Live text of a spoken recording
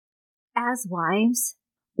As wives,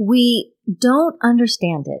 we don't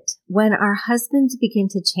understand it when our husbands begin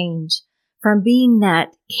to change from being that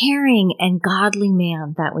caring and godly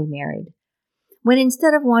man that we married. When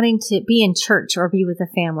instead of wanting to be in church or be with the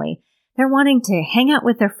family, they're wanting to hang out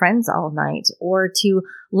with their friends all night or to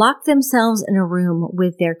lock themselves in a room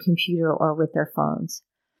with their computer or with their phones.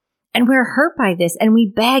 And we're hurt by this, and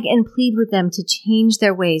we beg and plead with them to change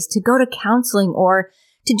their ways, to go to counseling or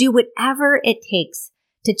to do whatever it takes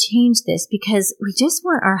to change this, because we just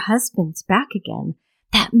want our husbands back again.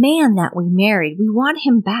 That man that we married, we want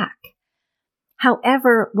him back.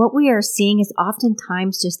 However, what we are seeing is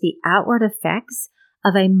oftentimes just the outward effects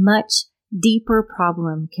of a much deeper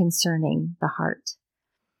problem concerning the heart.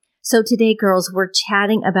 So today, girls, we're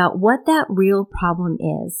chatting about what that real problem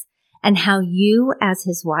is and how you, as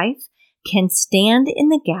his wife, can stand in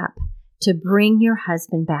the gap to bring your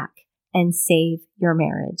husband back and save your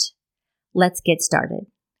marriage. Let's get started.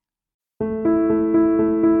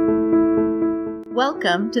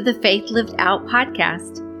 Welcome to the Faith Lived Out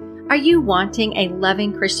podcast. Are you wanting a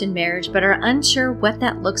loving Christian marriage but are unsure what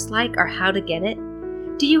that looks like or how to get it?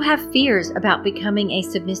 Do you have fears about becoming a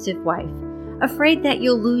submissive wife, afraid that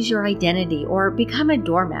you'll lose your identity or become a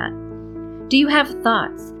doormat? Do you have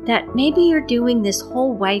thoughts that maybe you're doing this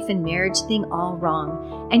whole wife and marriage thing all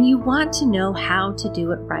wrong and you want to know how to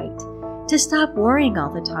do it right, to stop worrying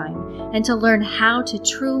all the time and to learn how to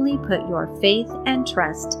truly put your faith and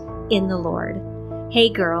trust in the Lord? Hey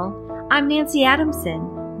girl, I'm Nancy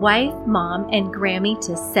Adamson, wife, mom, and Grammy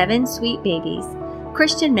to 7 sweet babies,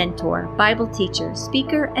 Christian mentor, Bible teacher,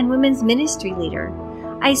 speaker, and women's ministry leader.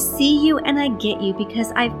 I see you and I get you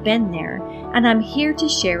because I've been there, and I'm here to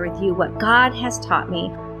share with you what God has taught me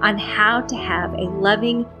on how to have a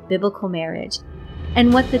loving biblical marriage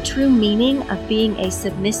and what the true meaning of being a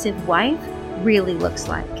submissive wife really looks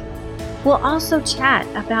like. We'll also chat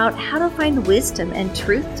about how to find wisdom and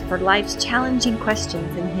truth for life's challenging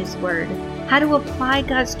questions in His Word, how to apply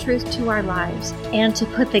God's truth to our lives, and to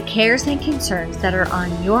put the cares and concerns that are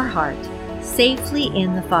on your heart safely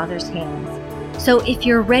in the Father's hands. So if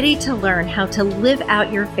you're ready to learn how to live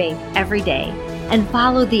out your faith every day and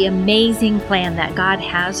follow the amazing plan that God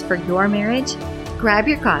has for your marriage, grab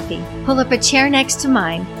your coffee, pull up a chair next to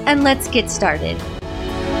mine, and let's get started.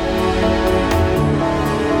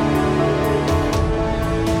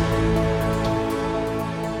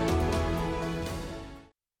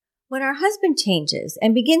 When our husband changes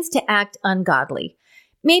and begins to act ungodly,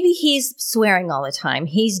 maybe he's swearing all the time,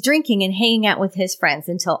 he's drinking and hanging out with his friends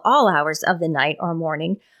until all hours of the night or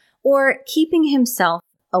morning, or keeping himself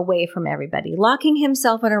away from everybody, locking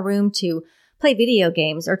himself in a room to play video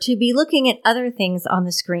games or to be looking at other things on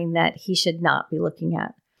the screen that he should not be looking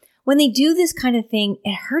at. When they do this kind of thing,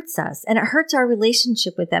 it hurts us and it hurts our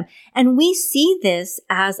relationship with them. And we see this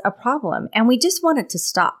as a problem and we just want it to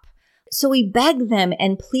stop. So we beg them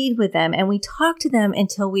and plead with them and we talk to them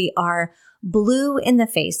until we are blue in the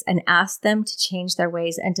face and ask them to change their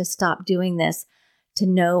ways and to stop doing this to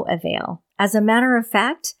no avail. As a matter of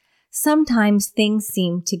fact, sometimes things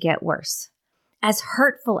seem to get worse. As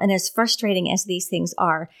hurtful and as frustrating as these things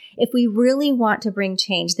are, if we really want to bring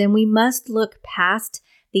change, then we must look past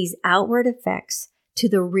these outward effects to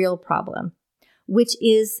the real problem, which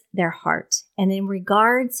is their heart and in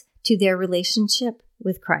regards to their relationship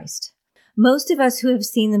with Christ. Most of us who have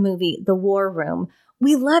seen the movie The War Room,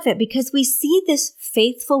 we love it because we see this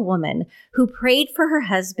faithful woman who prayed for her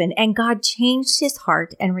husband and God changed his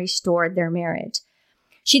heart and restored their marriage.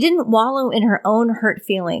 She didn't wallow in her own hurt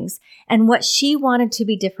feelings and what she wanted to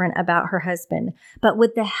be different about her husband, but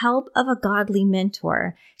with the help of a godly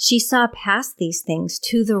mentor, she saw past these things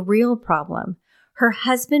to the real problem. Her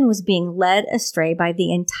husband was being led astray by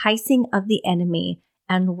the enticing of the enemy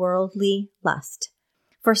and worldly lust.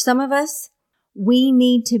 For some of us, we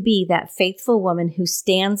need to be that faithful woman who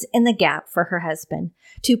stands in the gap for her husband,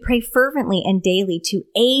 to pray fervently and daily to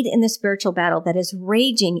aid in the spiritual battle that is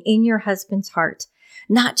raging in your husband's heart,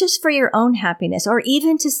 not just for your own happiness or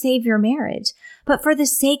even to save your marriage, but for the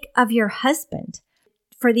sake of your husband,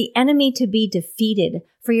 for the enemy to be defeated,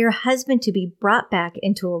 for your husband to be brought back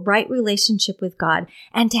into a right relationship with God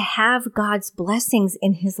and to have God's blessings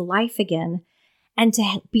in his life again, and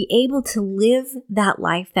to be able to live that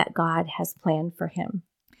life that God has planned for him.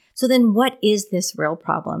 So then what is this real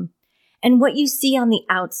problem? And what you see on the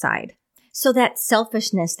outside. So that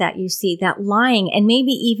selfishness that you see, that lying and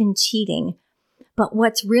maybe even cheating. But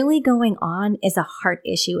what's really going on is a heart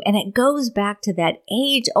issue. And it goes back to that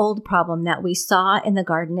age-old problem that we saw in the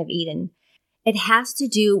Garden of Eden. It has to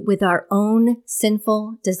do with our own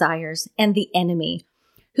sinful desires and the enemy,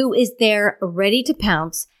 who is there ready to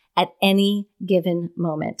pounce at any given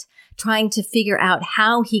moment, trying to figure out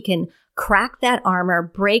how he can crack that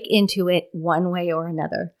armor, break into it one way or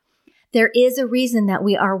another. There is a reason that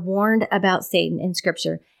we are warned about Satan in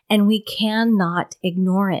Scripture, and we cannot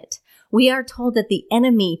ignore it. We are told that the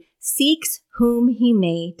enemy seeks whom he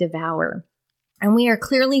may devour. And we are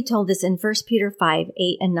clearly told this in 1 Peter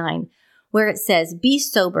 5:8-9, where it says, "Be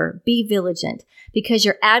sober, be vigilant, because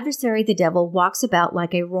your adversary the devil walks about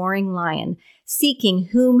like a roaring lion, seeking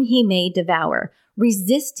whom he may devour.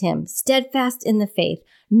 Resist him, steadfast in the faith,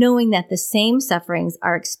 knowing that the same sufferings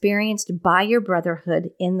are experienced by your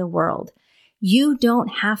brotherhood in the world." You don't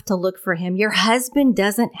have to look for him. Your husband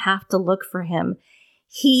doesn't have to look for him.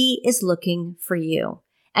 He is looking for you.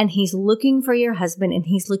 And he's looking for your husband, and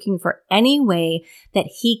he's looking for any way that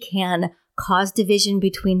he can cause division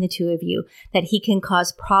between the two of you, that he can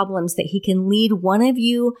cause problems, that he can lead one of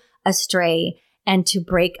you astray and to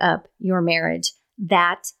break up your marriage.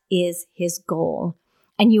 That is his goal.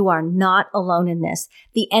 And you are not alone in this.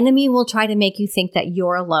 The enemy will try to make you think that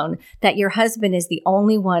you're alone, that your husband is the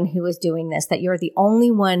only one who is doing this, that you're the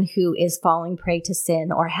only one who is falling prey to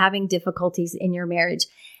sin or having difficulties in your marriage.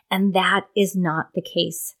 And that is not the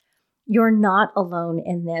case. You're not alone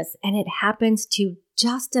in this, and it happens to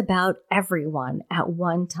just about everyone at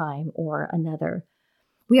one time or another.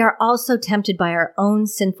 We are also tempted by our own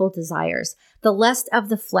sinful desires, the lust of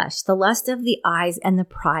the flesh, the lust of the eyes, and the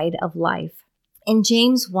pride of life. In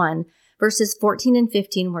James 1, verses 14 and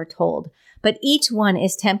 15, we're told, "But each one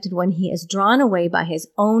is tempted when he is drawn away by his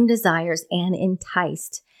own desires and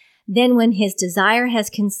enticed. Then when his desire has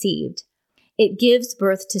conceived, it gives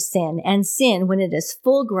birth to sin, and sin, when it is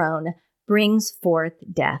full grown, brings forth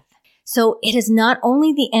death." So it is not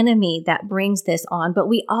only the enemy that brings this on, but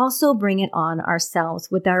we also bring it on ourselves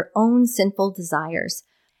with our own sinful desires.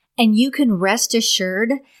 And you can rest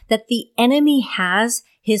assured that the enemy has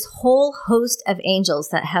his whole host of angels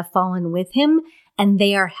that have fallen with him, and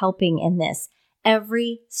they are helping in this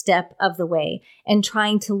every step of the way and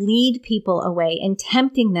trying to lead people away and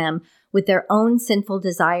tempting them with their own sinful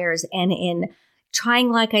desires and in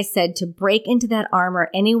trying, like I said, to break into that armor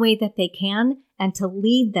any way that they can and to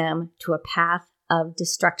lead them to a path of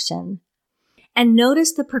destruction. And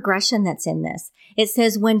notice the progression that's in this. It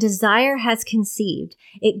says, when desire has conceived,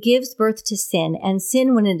 it gives birth to sin, and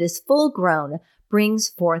sin, when it is full grown, brings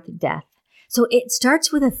forth death. So it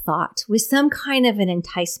starts with a thought, with some kind of an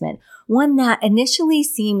enticement, one that initially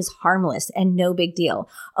seems harmless and no big deal.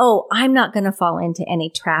 Oh, I'm not going to fall into any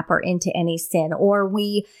trap or into any sin. Or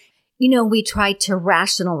we try to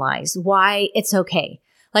rationalize why it's okay.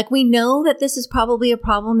 Like, we know that this is probably a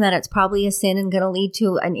problem, that it's probably a sin and going to lead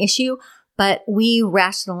to an issue, but we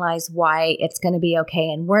rationalize why it's going to be okay,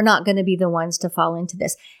 and we're not going to be the ones to fall into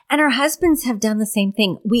this. And our husbands have done the same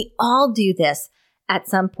thing. We all do this at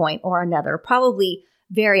some point or another, probably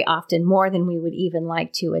very often, more than we would even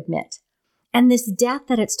like to admit. And this death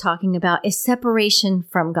that it's talking about is separation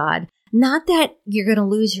from God. Not that you're going to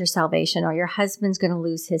lose your salvation or your husband's going to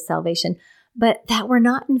lose his salvation, but that we're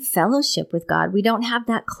not in fellowship with God. We don't have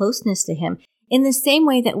that closeness to him. In the same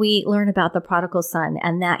way that we learn about the prodigal son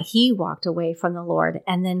and that he walked away from the Lord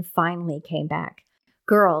and then finally came back.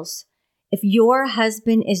 Girls, if your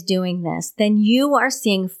husband is doing this, then you are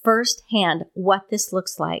seeing firsthand what this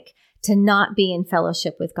looks like to not be in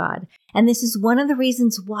fellowship with God. And this is one of the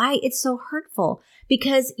reasons why it's so hurtful,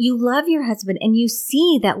 because you love your husband and you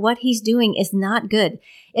see that what he's doing is not good.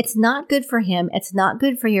 It's not good for him. It's not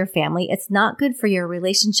good for your family. It's not good for your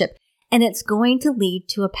relationship. And it's going to lead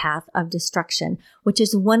to a path of destruction, which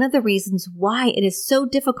is one of the reasons why it is so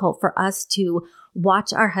difficult for us to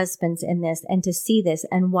watch our husbands in this and to see this,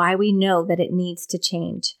 and why we know that it needs to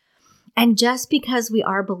change. And just because we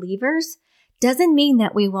are believers doesn't mean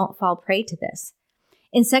that we won't fall prey to this.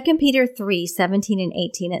 In 2 Peter 3:17 and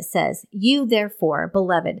 18, it says, "You therefore,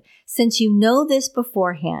 beloved, since you know this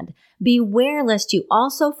beforehand, beware lest you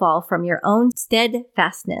also fall from your own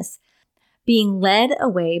steadfastness, being led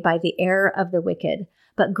away by the error of the wicked,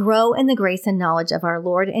 but grow in the grace and knowledge of our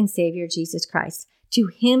Lord and Savior Jesus Christ. To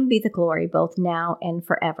him be the glory both now and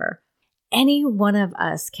forever." Any one of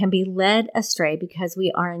us can be led astray because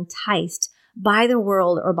we are enticed by the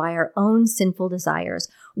world or by our own sinful desires,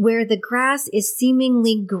 where the grass is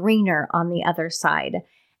seemingly greener on the other side.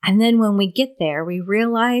 And then when we get there, we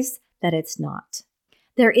realize that it's not.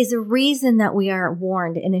 There is a reason that we are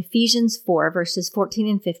warned in Ephesians 4, verses 14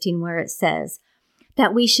 and 15, where it says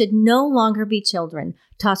that we should no longer be children,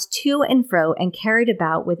 tossed to and fro and carried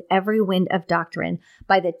about with every wind of doctrine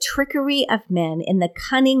by the trickery of men in the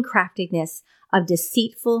cunning craftiness of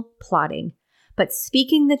deceitful plotting, but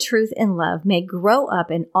speaking the truth in love may grow up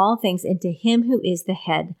in all things into him who is the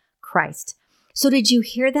head, Christ. So did you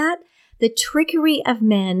hear that? The trickery of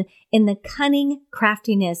men in the cunning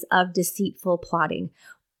craftiness of deceitful plotting.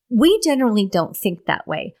 We generally don't think that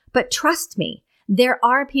way, but trust me, there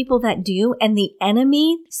are people that do, and the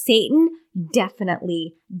enemy, Satan,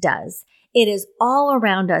 definitely does. It is all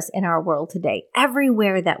around us in our world today,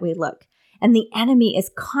 everywhere that we look. And the enemy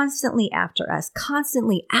is constantly after us,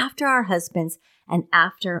 constantly after our husbands and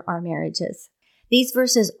after our marriages. These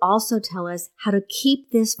verses also tell us how to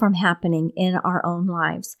keep this from happening in our own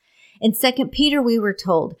lives. In 2 Peter, we were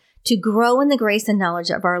told to grow in the grace and knowledge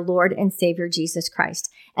of our Lord and Savior Jesus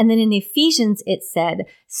Christ. And then in Ephesians, it said,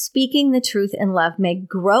 speaking the truth in love may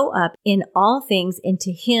grow up in all things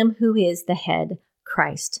into him who is the head,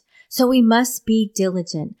 Christ. So we must be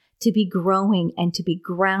diligent to be growing and to be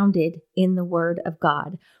grounded in the Word of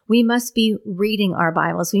God. We must be reading our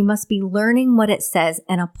Bibles. We must be learning what it says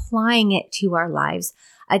and applying it to our lives,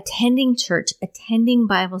 attending church, attending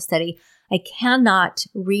Bible study. I cannot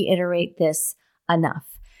reiterate this enough,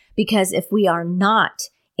 because if we are not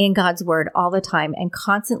in God's Word all the time and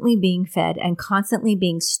constantly being fed and constantly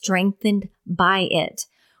being strengthened by it,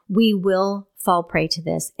 we will fall prey to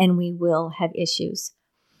this and we will have issues.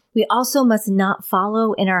 We also must not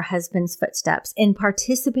follow in our husband's footsteps in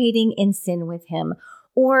participating in sin with him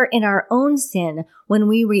or in our own sin when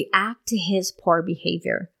we react to his poor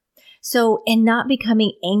behavior. So in not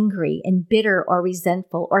becoming angry and bitter or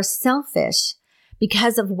resentful or selfish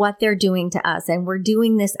because of what they're doing to us. And we're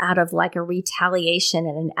doing this out of like a retaliation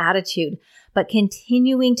and an attitude, but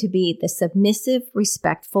continuing to be the submissive,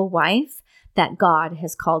 respectful wife that God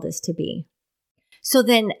has called us to be. So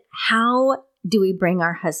then how do we bring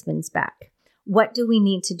our husbands back? What do we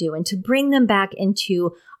need to do? And to bring them back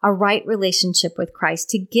into a right relationship with Christ,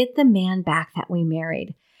 to get the man back that we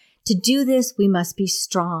married. To do this, we must be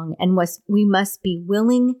strong and we must be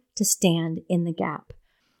willing to stand in the gap.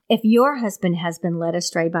 If your husband has been led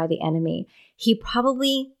astray by the enemy, he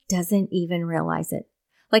probably doesn't even realize it.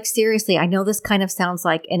 Like seriously, I know this kind of sounds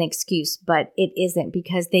like an excuse, but it isn't,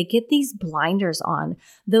 because they get these blinders on.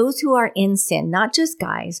 Those who are in sin, not just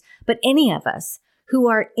guys, but any of us who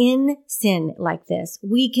are in sin like this,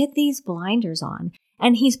 we get these blinders on.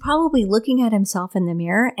 And he's probably looking at himself in the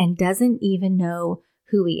mirror and doesn't even know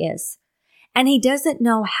who he is. And he doesn't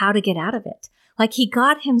know how to get out of it. Like he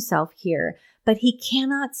got himself here, but he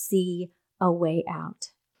cannot see a way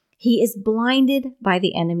out. He is blinded by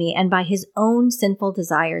the enemy and by his own sinful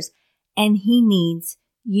desires, and he needs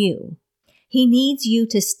you. He needs you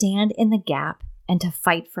to stand in the gap and to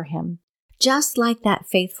fight for him, just like that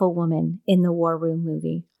faithful woman in the War Room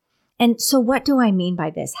movie. And so what do I mean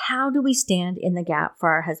by this? How do we stand in the gap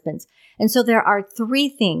for our husbands? And so there are 3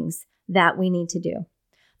 things that we need to do.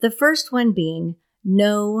 The first one being,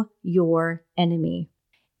 know your enemy.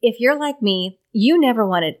 If you're like me, you never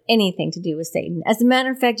wanted anything to do with Satan. As a matter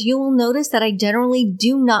of fact, you will notice that I generally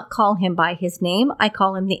do not call him by his name. I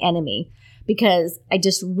call him the enemy because I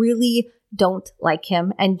just really don't like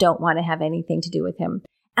him and don't want to have anything to do with him.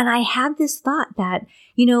 And I had this thought that,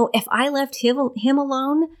 if I left him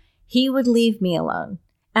alone, he would leave me alone.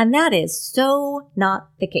 And that is so not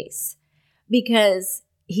the case, because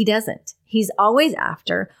he doesn't. He's always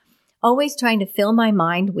after, always trying to fill my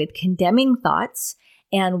mind with condemning thoughts.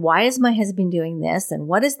 And why is my husband doing this? And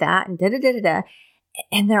what is that? And da-da-da-da-da.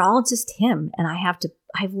 And they're all just him. And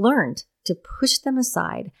I've learned to push them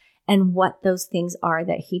aside and what those things are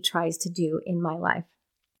that he tries to do in my life.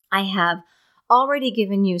 I have already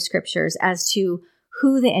given you scriptures as to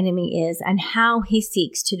who the enemy is and how he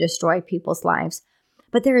seeks to destroy people's lives.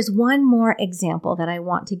 But there is one more example that I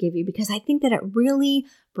want to give you because I think that it really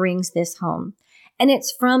brings this home. And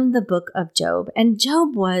it's from the book of Job. And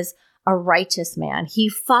Job was a righteous man. He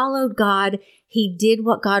followed God. He did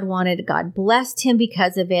what God wanted. God blessed him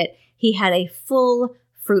because of it. He had a full,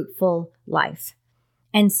 fruitful life.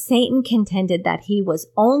 And Satan contended that he was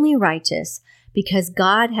only righteous because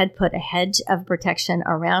God had put a hedge of protection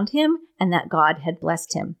around him and that God had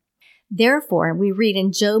blessed him. Therefore, we read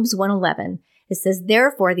in Job's 1:11, it says,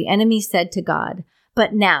 "Therefore the enemy said to God,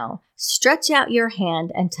 'But now stretch out your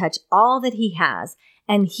hand and touch all that he has,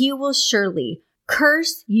 and he will surely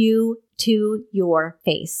curse you to your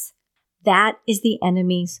face.'" That is the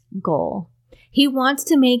enemy's goal. He wants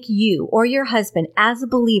to make you or your husband, as a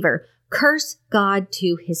believer, curse God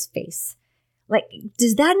to his face. Like,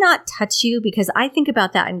 does that not touch you? Because I think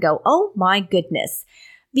about that and go, oh my goodness.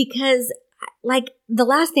 Because the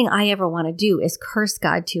last thing I ever want to do is curse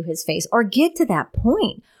God to his face or get to that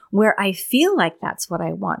point where I feel like that's what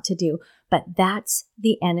I want to do. But that's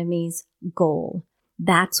the enemy's goal.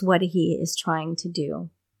 That's what he is trying to do.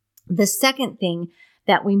 The second thing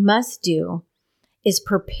that we must do is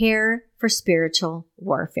prepare for spiritual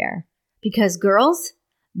warfare. Because girls,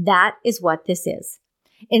 that is what this is.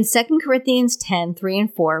 In 2 Corinthians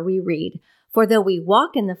 10:3-4, we read, "For though we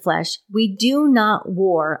walk in the flesh, we do not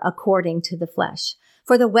war according to the flesh.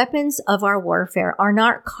 For the weapons of our warfare are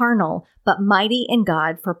not carnal, but mighty in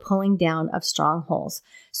God for pulling down of strongholds."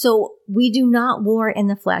 So we do not war in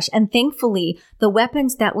the flesh. And thankfully, the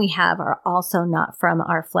weapons that we have are also not from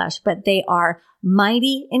our flesh, but they are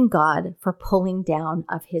mighty in God for pulling down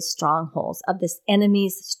of his strongholds, of this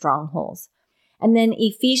enemy's strongholds. And then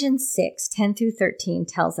Ephesians 6:10-13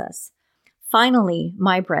 tells us, "Finally,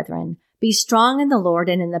 my brethren, be strong in the Lord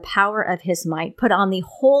and in the power of his might. Put on the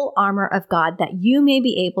whole armor of God that you may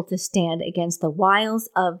be able to stand against the wiles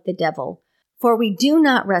of the devil. For we do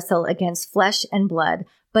not wrestle against flesh and blood,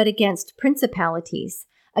 but against principalities,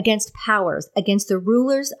 against powers, against the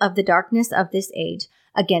rulers of the darkness of this age,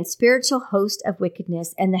 against spiritual hosts of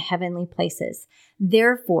wickedness in the heavenly places.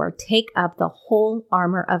 Therefore, take up the whole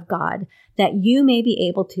armor of God, that you may be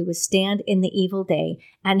able to withstand in the evil day,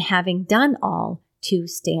 and having done all, to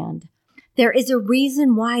stand." There is a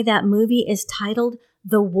reason why that movie is titled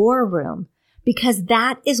The War Room, because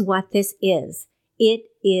that is what this is. It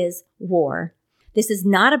is war. This is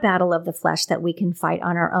not a battle of the flesh that we can fight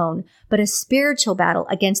on our own, but a spiritual battle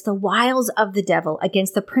against the wiles of the devil,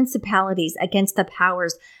 against the principalities, against the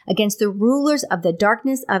powers, against the rulers of the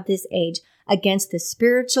darkness of this age, against the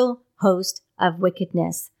spiritual host of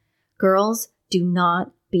wickedness. Girls, do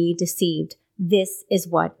not be deceived. This is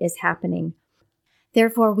what is happening.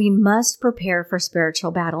 Therefore, we must prepare for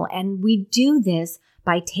spiritual battle, and we do this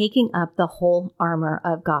by taking up the whole armor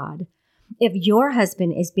of God. If your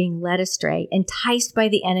husband is being led astray, enticed by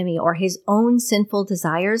the enemy or his own sinful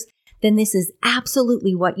desires, then this is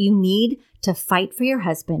absolutely what you need to fight for your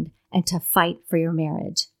husband and to fight for your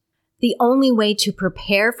marriage. The only way to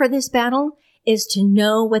prepare for this battle is to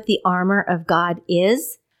know what the armor of God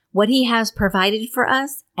is, what he has provided for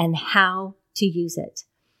us, and how to use it.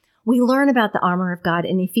 We learn about the armor of God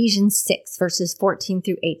in Ephesians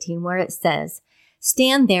 6:14-18, where it says,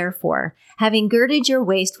 "Stand therefore, having girded your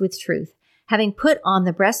waist with truth, having put on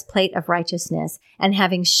the breastplate of righteousness, and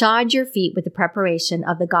having shod your feet with the preparation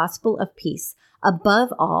of the gospel of peace.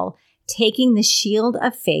 Above all, taking the shield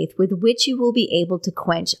of faith with which you will be able to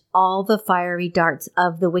quench all the fiery darts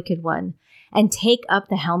of the wicked one, and take up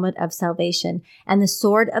the helmet of salvation and the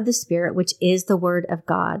sword of the Spirit, which is the word of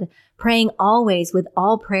God, praying always with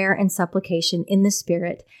all prayer and supplication in the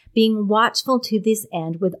Spirit, being watchful to this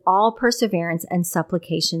end with all perseverance and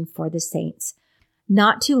supplication for the saints."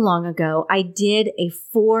 Not too long ago, I did a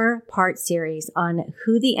 4-part series on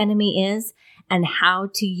who the enemy is and how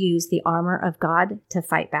to use the armor of God to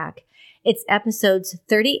fight back. It's episodes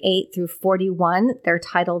 38-41. They're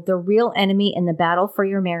titled "The Real Enemy in the Battle for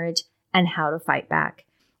Your Marriage and How to Fight Back."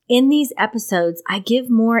 In these episodes, I give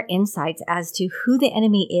more insights as to who the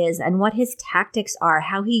enemy is and what his tactics are,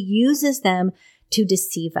 how he uses them to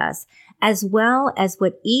deceive us, as well as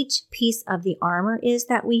what each piece of the armor is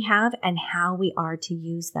that we have and how we are to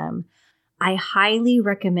use them. I highly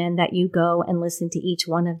recommend that you go and listen to each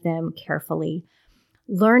one of them carefully.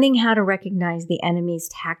 Learning how to recognize the enemy's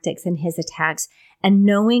tactics and his attacks, and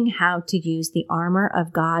knowing how to use the armor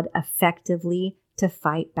of God effectively to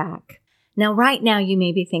fight back. Now, right now, you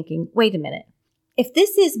may be thinking, wait a minute. If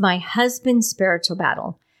this is my husband's spiritual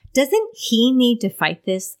battle, doesn't he need to fight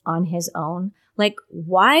this on his own? Like,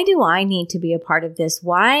 why do I need to be a part of this?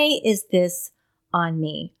 Why is this on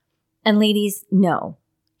me? And ladies, no,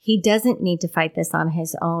 he doesn't need to fight this on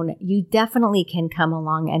his own. You definitely can come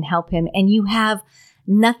along and help him, and you have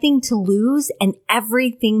nothing to lose and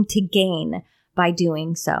everything to gain by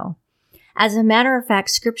doing so. As a matter of fact,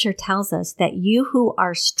 Scripture tells us that you who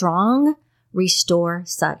are strong, restore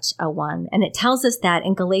such a one. And it tells us that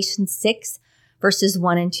in Galatians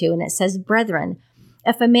 6:1-2. And it says, "Brethren,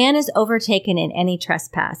 if a man is overtaken in any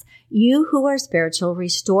trespass, you who are spiritual,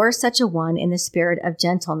 restore such a one in the spirit of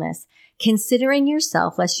gentleness, considering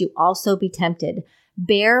yourself, lest you also be tempted.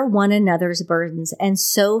 Bear one another's burdens, and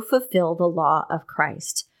so fulfill the law of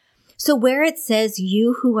Christ." So where it says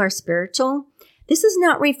you who are spiritual, this is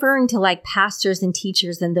not referring to like pastors and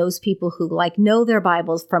teachers and those people who like know their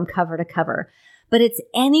Bibles from cover to cover, but it's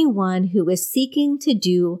anyone who is seeking to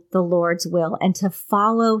do the Lord's will and to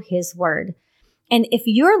follow his word. And if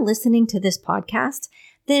you're listening to this podcast,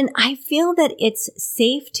 then I feel that it's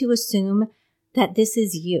safe to assume that this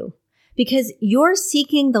is you, because you're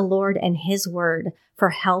seeking the Lord and his word for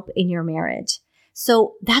help in your marriage.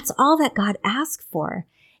 So that's all that God asks for,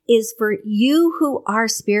 is for you who are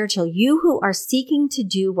spiritual, you who are seeking to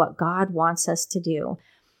do what God wants us to do.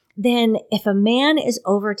 Then if a man is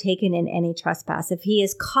overtaken in any trespass, if he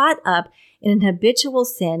is caught up in an habitual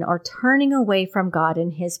sin or turning away from God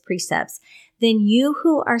and his precepts, then you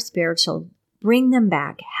who are spiritual, bring them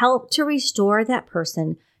back, help to restore that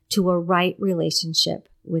person to a right relationship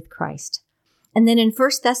with Christ. And then in 1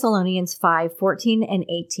 Thessalonians 5:14 and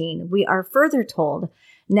 18, we are further told,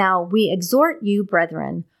 now we exhort you,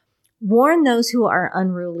 brethren, warn those who are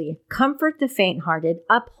unruly, comfort the faint-hearted,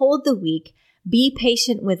 uphold the weak, be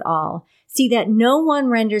patient with all. See that no one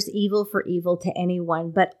renders evil for evil to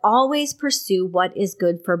anyone, but always pursue what is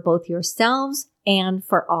good for both yourselves and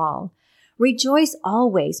for all. Rejoice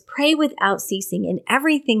always, pray without ceasing, in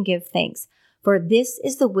everything give thanks, for this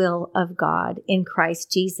is the will of God in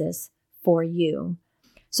Christ Jesus for you.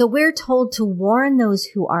 So we're told to warn those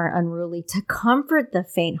who are unruly, to comfort the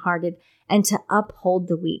faint-hearted, and to uphold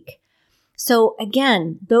the weak. So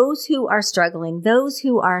again, those who are struggling, those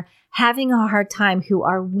who are having a hard time, who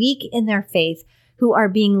are weak in their faith, who are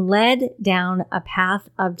being led down a path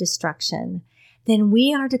of destruction, then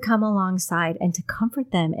we are to come alongside and to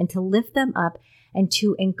comfort them and to lift them up and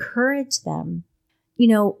to encourage them. You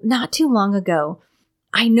know, not too long ago,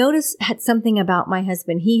 I noticed something about my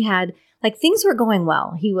husband. He had, things were going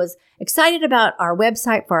well. He was excited about our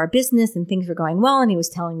website for our business and things were going well. And he was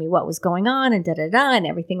telling me what was going on and and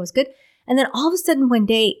everything was good. And then all of a sudden one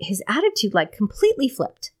day, his attitude completely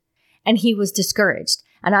flipped and he was discouraged.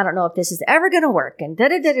 And I don't know if this is ever going to work and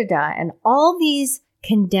and all these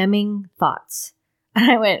condemning thoughts. And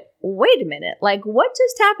I went, wait a minute, what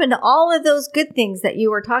just happened to all of those good things that you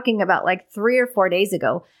were talking about 3 or 4 days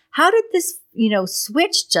ago? How did this,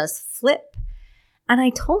 switch just flip? And I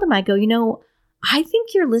told him, I go, I think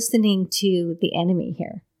you're listening to the enemy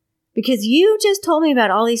here. Because you just told me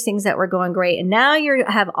about all these things that were going great. And now you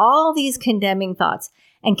have all these condemning thoughts.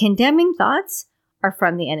 And condemning thoughts are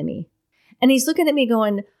from the enemy. And he's looking at me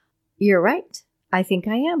going, you're right. I think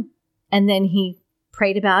I am. And then he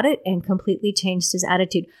prayed about it and completely changed his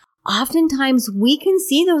attitude. Oftentimes we can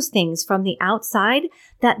see those things from the outside,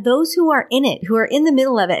 that those who are in it, who are in the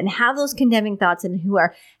middle of it and have those condemning thoughts and who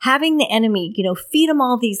are having the enemy, feed them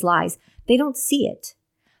all these lies, they don't see it.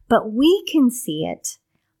 But we can see it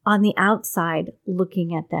on the outside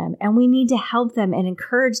looking at them, and we need to help them and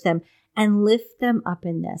encourage them and lift them up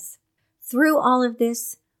in this. Through all of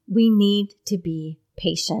this, we need to be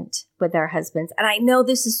patient with our husbands. And I know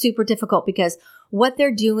this is super difficult because what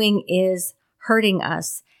they're doing is hurting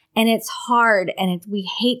us, and it's hard, and we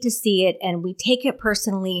hate to see it, and we take it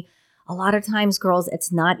personally. A lot of times, girls,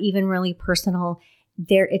 it's not even really personal.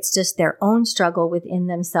 It's just their own struggle within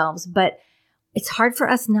themselves. But it's hard for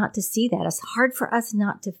us not to see that. It's hard for us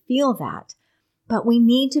not to feel that. But we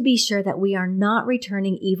need to be sure that we are not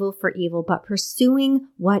returning evil for evil, but pursuing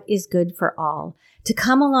what is good for all, to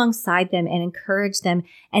come alongside them and encourage them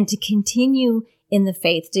and to continue in the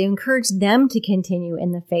faith, to encourage them to continue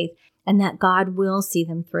in the faith, and that God will see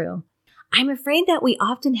them through. I'm afraid that we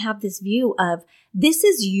often have this view of, this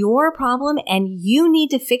is your problem and you need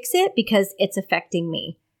to fix it because it's affecting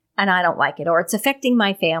me and I don't like it, or it's affecting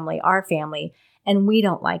my family, our family, and we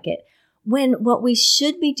don't like it. When what we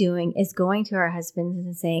should be doing is going to our husbands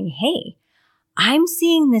and saying, hey, I'm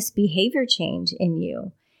seeing this behavior change in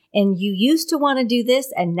you. And you used to want to do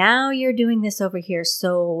this, and now you're doing this over here.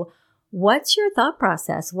 So what's your thought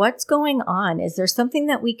process? What's going on? Is there something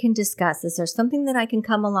that we can discuss? Is there something that I can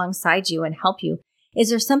come alongside you and help you? Is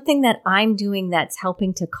there something that I'm doing that's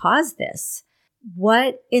helping to cause this?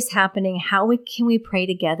 What is happening? How can we pray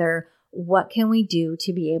together? What can we do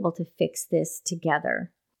to be able to fix this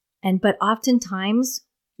together? But oftentimes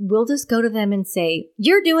we'll just go to them and say,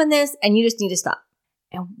 you're doing this and you just need to stop.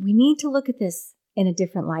 And we need to look at this in a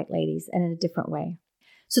different light, ladies, and in a different way.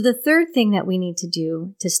 So the third thing that we need to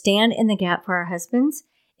do to stand in the gap for our husbands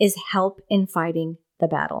is help in fighting the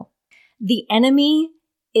battle. The enemy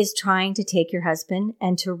is trying to take your husband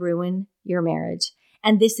and to ruin your marriage.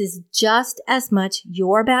 And this is just as much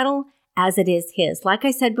your battle as it is his. Like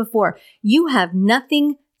I said before, you have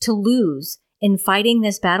nothing to lose in fighting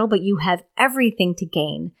this battle, but you have everything to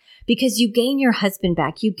gain, because you gain your husband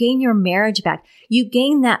back. You gain your marriage back. You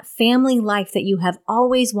gain that family life that you have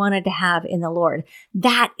always wanted to have in the Lord.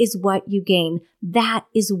 That is what you gain. That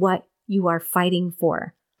is what you are fighting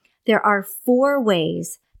for. There are 4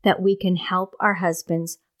 ways that we can help our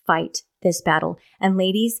husbands fight this battle. And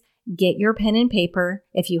ladies, get your pen and paper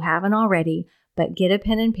if you haven't already, but get a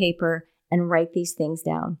pen and paper and write these things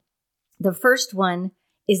down. The first one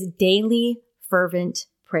is daily fervent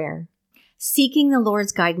prayer, seeking the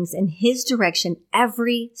Lord's guidance and his direction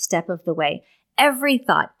every step of the way. Every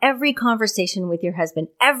thought, every conversation with your husband,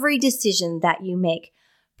 every decision that you make,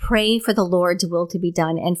 Pray for the Lord's will to be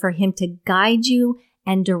done and for him to guide you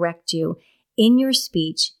and direct you in your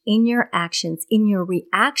speech, in your actions, in your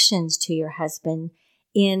reactions to your husband,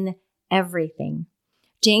 in everything.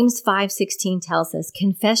 James 5:16 tells us,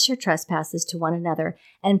 confess your trespasses to one another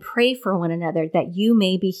and pray for one another that you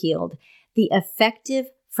may be healed. The effective,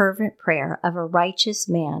 fervent prayer of a righteous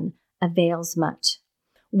man avails much.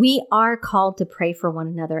 We are called to pray for one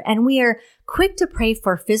another, and we are quick to pray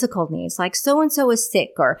for physical needs, like so-and-so is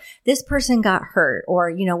sick, or this person got hurt,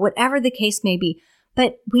 or, whatever the case may be.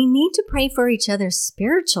 But we need to pray for each other's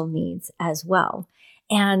spiritual needs as well,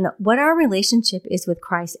 and what our relationship is with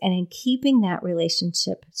Christ, and in keeping that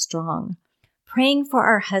relationship strong. Praying for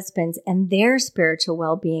our husbands and their spiritual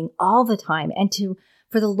well-being all the time, and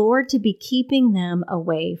for the Lord to be keeping them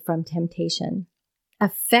away from temptation.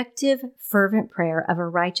 Effective, fervent prayer of a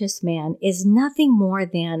righteous man is nothing more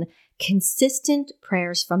than consistent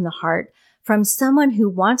prayers from the heart from someone who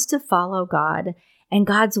wants to follow God and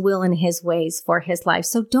God's will and his ways for his life.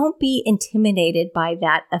 So don't be intimidated by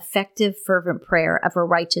that effective, fervent prayer of a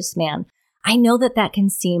righteous man. I know that can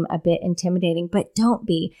seem a bit intimidating, but don't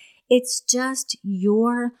be. It's just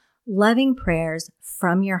your loving prayers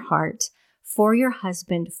from your heart for your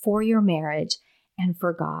husband, for your marriage, and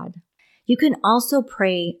for God. You can also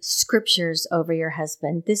pray scriptures over your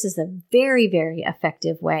husband. This is a very, very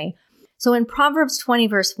effective way. So in Proverbs 20,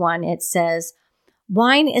 verse 1, it says,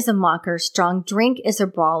 wine is a mocker, strong drink is a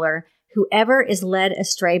brawler. Whoever is led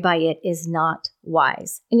astray by it is not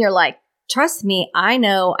wise. And you're like, trust me, I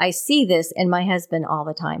know, I see this in my husband all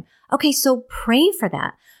the time. Okay, so pray for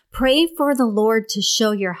that. Pray for the Lord to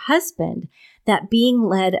show your husband that being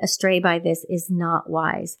led astray by this is not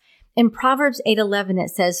wise. In Proverbs 8:11,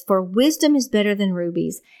 it says, for wisdom is better than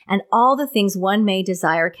rubies, and all the things one may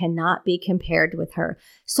desire cannot be compared with her.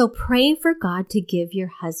 So pray for God to give your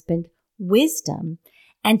husband wisdom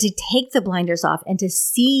and to take the blinders off and to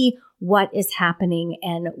see what is happening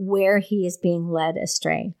and where he is being led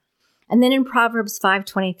astray. And then in Proverbs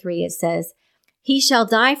 5:23, it says, he shall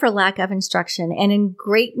die for lack of instruction, and in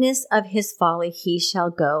greatness of his folly he shall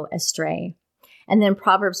go astray. And then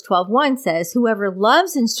Proverbs 12:1 says, whoever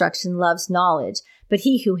loves instruction loves knowledge, but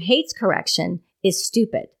he who hates correction is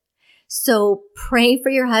stupid. So pray for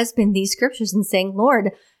your husband these scriptures and saying,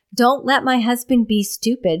 Lord, don't let my husband be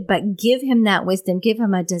stupid, but give him that wisdom. Give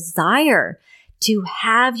him a desire to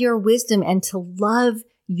have your wisdom and to love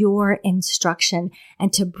your instruction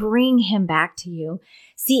and to bring him back to you.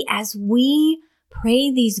 See, as we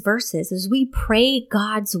pray these verses, as we pray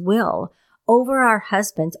God's will over our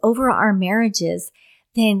husbands, over our marriages,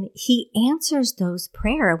 then he answers those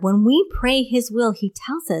prayers. When we pray his will, he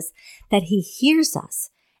tells us that he hears us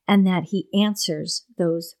and that he answers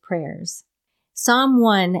those prayers. Psalm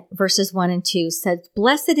 1, verses 1 and 2 says,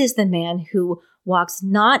 blessed is the man who walks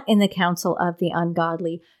not in the counsel of the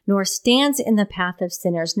ungodly, nor stands in the path of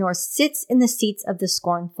sinners, nor sits in the seats of the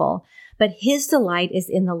scornful. But his delight is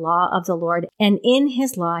in the law of the Lord, and in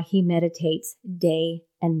his law he meditates day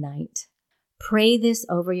and night. Pray this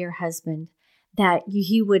over your husband, that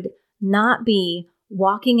he would not be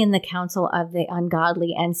walking in the counsel of the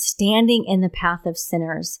ungodly and standing in the path of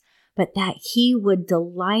sinners, but that he would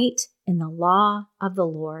delight in the law of the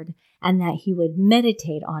Lord and that he would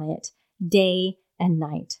meditate on it day and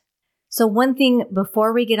night. So one thing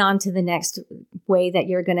before we get on to the next way that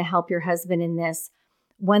you're going to help your husband in this,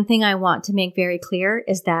 one thing I want to make very clear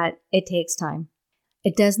is that it takes time.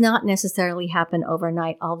 It does not necessarily happen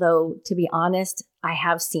overnight, although, to be honest, I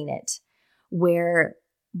have seen it where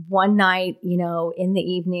one night, in the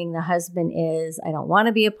evening, the husband is, I don't want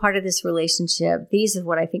to be a part of this relationship. These are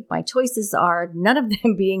what I think my choices are, none of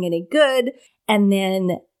them being any good. And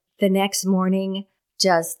then the next morning,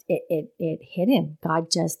 it hit him. God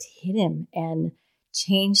just hit him and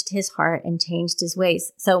changed his heart and changed his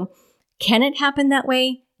ways. So can it happen that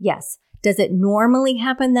way? Yes. Does it normally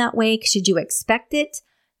happen that way? Should you expect it?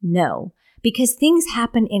 No, because things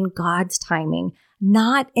happen in God's timing,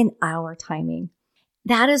 not in our timing.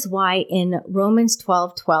 That is why in Romans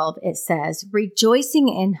 12:12 it says, rejoicing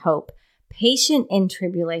in hope, patient in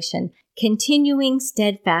tribulation, continuing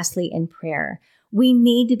steadfastly in prayer. We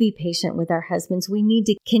need to be patient with our husbands. We need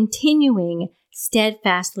to continuing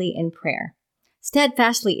steadfastly in prayer.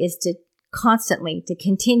 Steadfastly is to constantly, to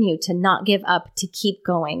continue, to not give up, to keep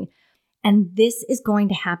going. And this is going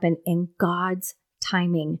to happen in God's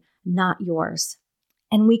timing, not yours.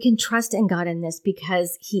 And we can trust in God in this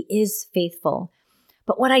because he is faithful.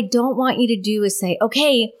 But what I don't want you to do is say,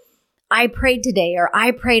 okay, I prayed today or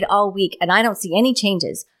I prayed all week and I don't see any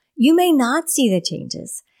changes. You may not see the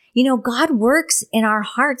changes. God works in our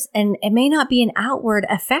hearts and it may not be an outward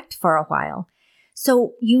effect for a while.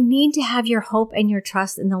 So you need to have your hope and your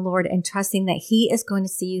trust in the Lord and trusting that He is going to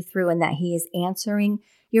see you through and that He is answering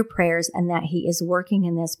your prayers and that He is working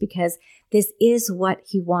in this because this is what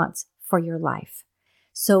He wants for your life.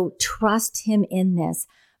 So trust Him in this,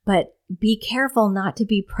 but be careful not to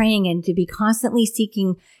be praying and to be constantly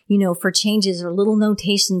seeking, for changes or little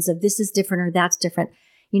notations of this is different or that's different.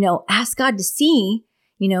 Ask God to see,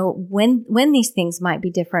 when these things might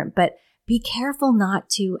be different, but be careful not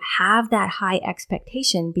to have that high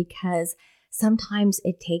expectation because sometimes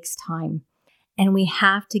it takes time and we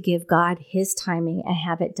have to give God His timing and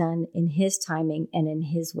have it done in His timing and in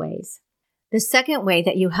His ways. The second way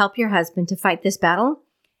that you help your husband to fight this battle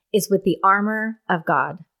is with the armor of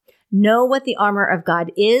God. Know what the armor of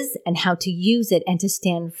God is and how to use it and to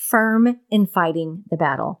stand firm in fighting the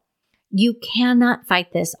battle. You cannot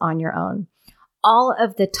fight this on your own. All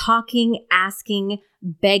of the talking, asking,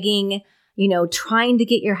 begging, trying to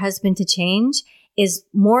get your husband to change is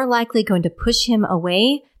more likely going to push him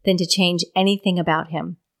away than to change anything about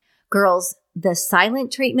him. Girls, the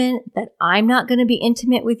silent treatment that I'm not going to be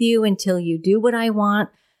intimate with you until you do what I want,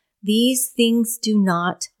 these things do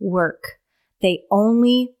not work. They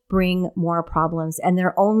only bring more problems, and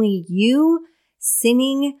they're only you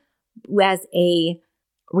sinning as a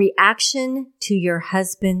reaction to your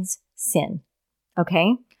husband's sin.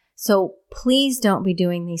 Okay? So please don't be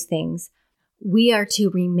doing these things. We are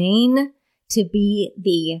to remain to be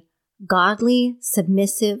the godly,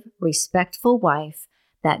 submissive, respectful wife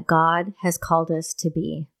that God has called us to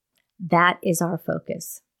be. That is our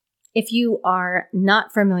focus. If you are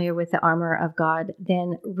not familiar with the armor of God,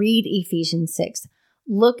 then read Ephesians 6.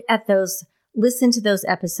 Look at those, listen to those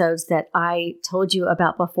episodes that I told you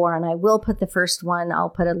about before, and I will put the first one,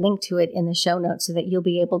 I'll put a link to it in the show notes so that you'll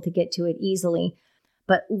be able to get to it easily.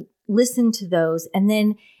 But listen to those. And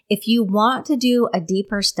then if you want to do a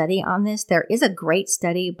deeper study on this, there is a great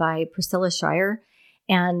study by Priscilla Shirer,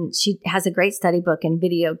 and she has a great study book and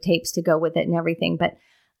videotapes to go with it and everything. But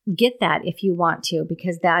get that if you want to,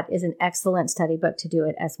 because that is an excellent study book to do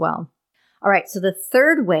it as well. All right, so the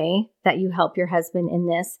third way that you help your husband in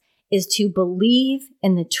this is to believe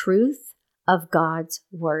in the truth of God's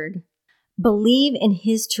word. Believe in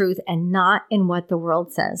His truth and not in what the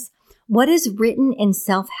world says. What is written in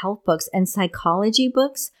self-help books and psychology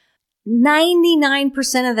books,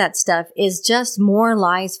 99% of that stuff is just more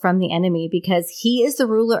lies from the enemy because he is the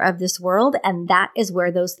ruler of this world, and that is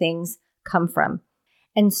where those things come from.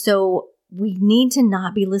 And so we need to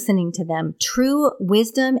not be listening to them. True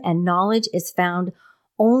wisdom and knowledge is found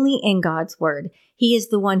only in God's word. He is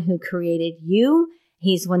the one who created you.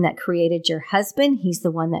 He's the one that created your husband. He's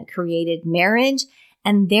the one that created marriage.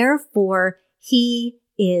 And therefore, He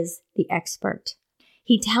is the expert.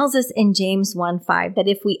 He tells us in James 1:5 that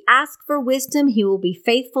if we ask for wisdom, He will be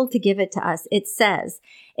faithful to give it to us. It says,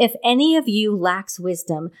 if any of you lacks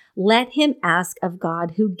wisdom, let him ask of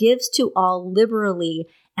God, who gives to all liberally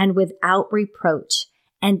and without reproach,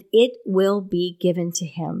 and it will be given to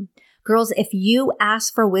him. Girls, if you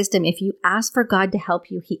ask for wisdom, if you ask for God to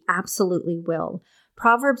help you, He absolutely will.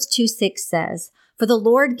 Proverbs 2:6 says, for the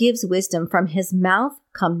Lord gives wisdom, from His mouth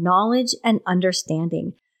come knowledge and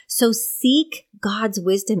understanding. So seek God's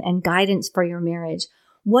wisdom and guidance for your marriage.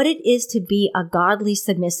 What it is to be a godly,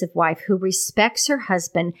 submissive wife who respects her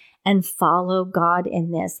husband and follow God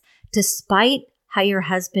in this, despite how your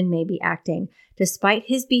husband may be acting, despite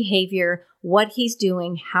his behavior, what he's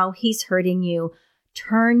doing, how he's hurting you.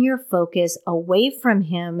 Turn your focus away from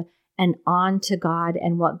him and on to God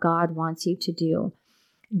and what God wants you to do.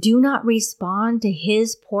 Do not respond to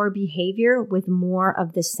his poor behavior with more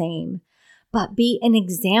of the same, but be an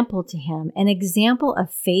example to him, an example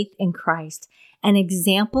of faith in Christ, an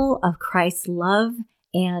example of Christ's love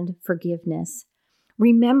and forgiveness.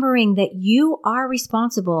 Remembering that you are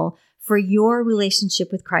responsible for your relationship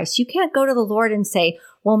with Christ. You can't go to the Lord and say,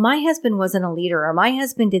 well, my husband wasn't a leader, or my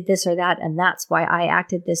husband did this or that, and that's why I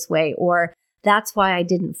acted this way, or that's why I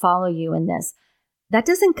didn't follow you in this. That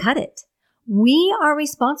doesn't cut it. We are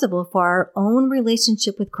responsible for our own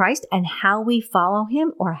relationship with Christ and how we follow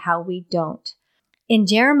Him or how we don't. In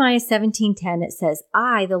Jeremiah 17:10, it says,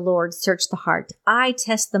 I, the Lord, search the heart. I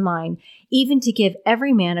test the mind, even to give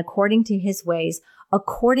every man according to his ways,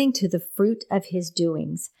 according to the fruit of his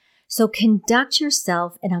doings. So conduct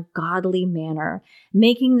yourself in a godly manner,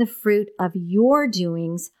 making the fruit of your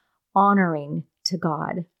doings honoring to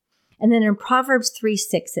God. And then in Proverbs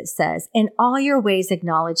 3:6, it says, in all your ways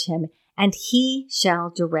acknowledge Him, and He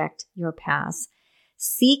shall direct your paths.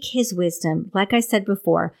 Seek His wisdom, like I said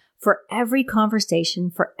before, for every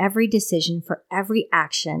conversation, for every decision, for every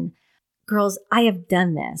action. Girls, I have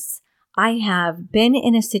done this. I have been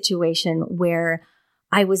in a situation where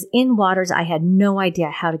I was in waters I had no idea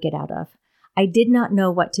how to get out of. I did not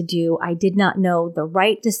know what to do. I did not know the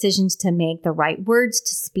right decisions to make, the right words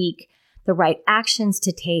to speak, the right actions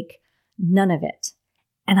to take, none of it.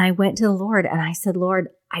 And I went to the Lord and I said, Lord,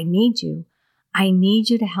 I need you. I need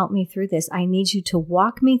you to help me through this. I need you to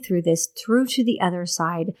walk me through this, through to the other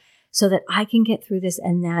side so that I can get through this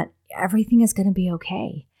and that everything is going to be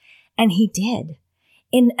okay. And he did.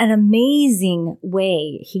 In an amazing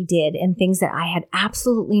way, he did, in things that I had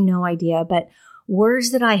absolutely no idea, but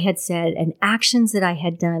words that I had said and actions that I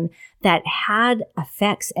had done that had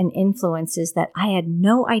effects and influences that I had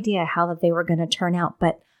no idea how that they were going to turn out,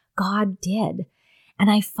 but God did. And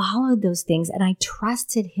I followed those things and I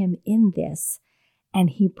trusted him in this, and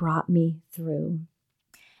he brought me through.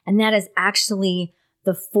 And that is actually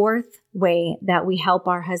the fourth way that we help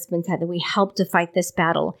our husbands, that we help to fight this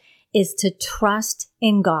battle, is to trust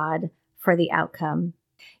in God for the outcome.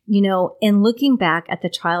 You know, in looking back at the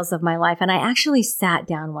trials of my life, and I actually sat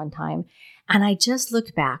down one time and I just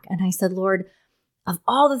looked back and I said, Lord, of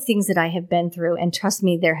all the things that I have been through, and trust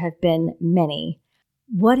me, there have been many,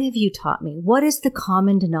 what have you taught me? What is the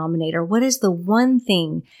common denominator? What is the one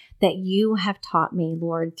thing that you have taught me,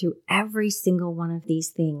 Lord, through every single one of these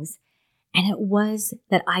things? And it was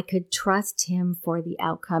that I could trust him for the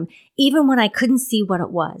outcome, even when I couldn't see what it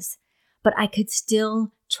was, but I could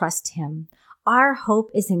still trust him. Our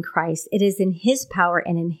hope is in Christ. It is in his power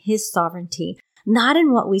and in his sovereignty, not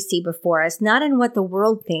in what we see before us, not in what the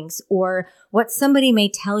world thinks or what somebody may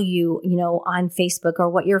tell you, on Facebook, or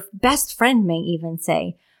what your best friend may even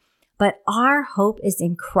say. But our hope is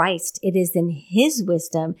in Christ. It is in his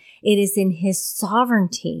wisdom. It is in his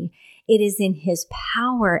sovereignty. It is in his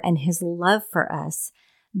power and his love for us.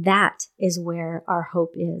 That is where our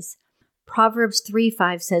hope is. Proverbs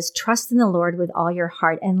 3:5 says, trust in the Lord with all your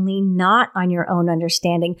heart and lean not on your own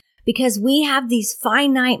understanding, because we have these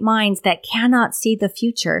finite minds that cannot see the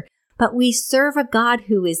future, but we serve a God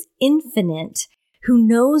who is infinite, who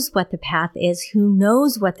knows what the path is, who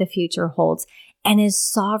knows what the future holds, and is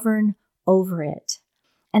sovereign over it.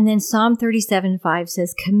 And then Psalm 37:5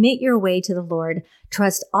 says, commit your way to the Lord,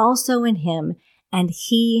 trust also in him, and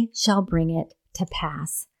he shall bring it to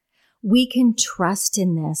pass. We can trust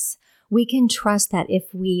in this. We can trust that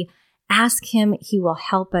if we ask him, he will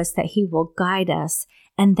help us, that he will guide us,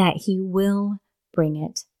 and that he will bring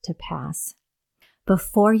it to pass.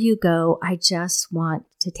 Before you go, I just want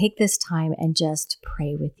to take this time and just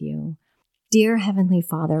pray with you. Dear Heavenly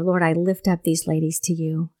Father, Lord, I lift up these ladies to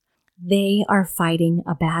you. They are fighting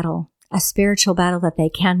a battle, a spiritual battle that they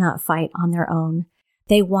cannot fight on their own.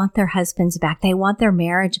 They want their husbands back. They want their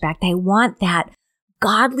marriage back. They want that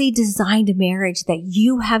godly designed marriage that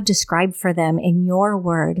you have described for them in your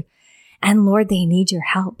word. And Lord, they need your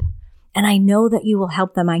help. And I know that you will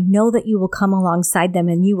help them. I know that you will come alongside them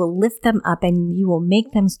and you will lift them up and you will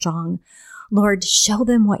make them strong. Lord, show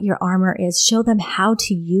them what your armor is. Show them how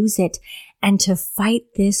to use it and to fight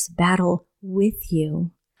this battle with you.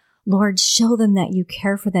 Lord, show them that you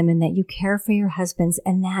care for them and that you care for your husbands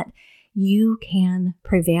and that you can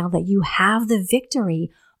prevail, that you have the victory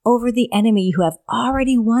over the enemy. You have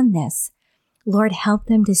already won this. Lord, help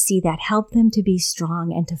them to see that. Help them to be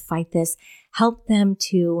strong and to fight this. Help them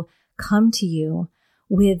to come to you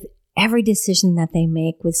with every decision that they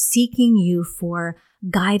make, with seeking you for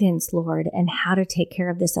guidance, Lord, and how to take care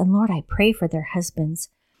of this. And Lord, I pray for their husbands.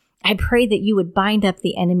 I pray that you would bind up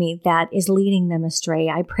the enemy that is leading them astray.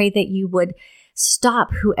 I pray that you would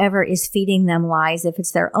stop whoever is feeding them lies, if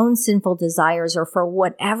it's their own sinful desires or for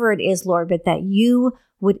whatever it is, Lord, but that you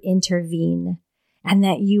would intervene and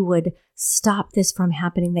that you would stop this from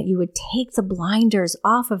happening, that you would take the blinders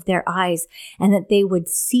off of their eyes and that they would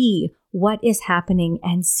see what is happening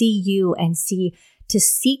and see you and to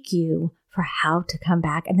seek you for how to come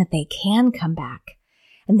back, and that they can come back.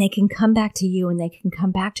 And they can come back to you and they can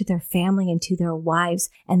come back to their family and to their wives,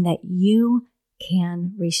 and that you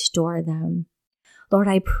can restore them. Lord,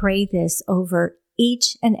 I pray this over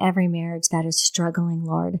each and every marriage that is struggling,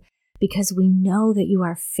 Lord, because we know that you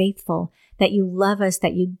are faithful, that you love us,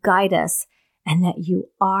 that you guide us, and that you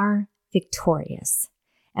are victorious.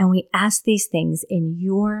 And we ask these things in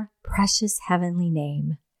your precious heavenly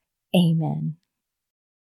name. Amen.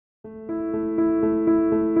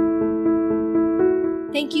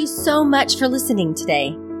 Thank you so much for listening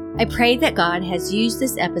today. I pray that God has used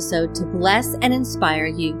this episode to bless and inspire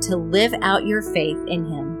you to live out your faith in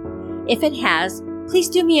Him. If it has, please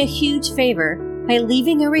do me a huge favor by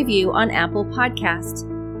leaving a review on Apple Podcasts.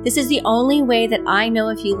 This is the only way that I know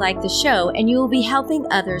if you like the show, and you will be helping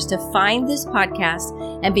others to find this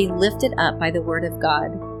podcast and be lifted up by the Word of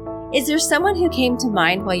God. Is there someone who came to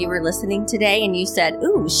mind while you were listening today and you said,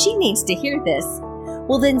 "Ooh, she needs to hear this"?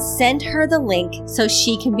 Well, then send her the link so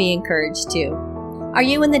she can be encouraged too. Are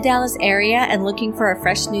you in the Dallas area and looking for a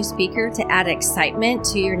fresh new speaker to add excitement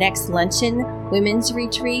to your next luncheon, women's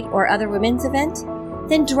retreat, or other women's event?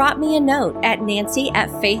 Then drop me a note at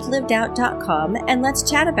nancy@faithlived.out.com and let's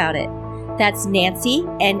chat about it. That's Nancy,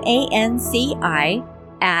 Nanci,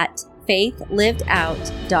 at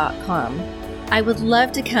faithlived.out.com. I would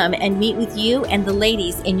love to come and meet with you and the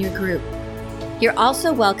ladies in your group. You're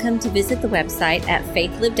also welcome to visit the website at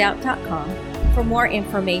faithlived.out.com for more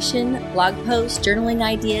information, blog posts, journaling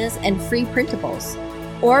ideas, and free printables.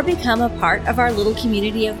 Or become a part of our little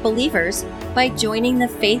community of believers by joining the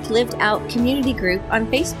Faith Lived Out community group on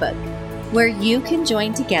Facebook, where you can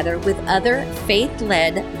join together with other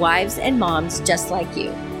faith-led wives and moms just like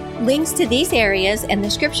you. Links to these areas and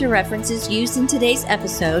the scripture references used in today's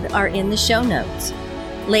episode are in the show notes.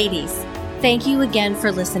 Ladies, thank you again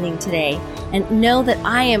for listening today, and know that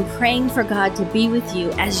I am praying for God to be with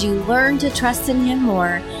you as you learn to trust in Him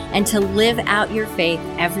more and to live out your faith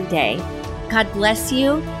every day. God bless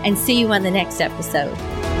you, and see you on the next episode.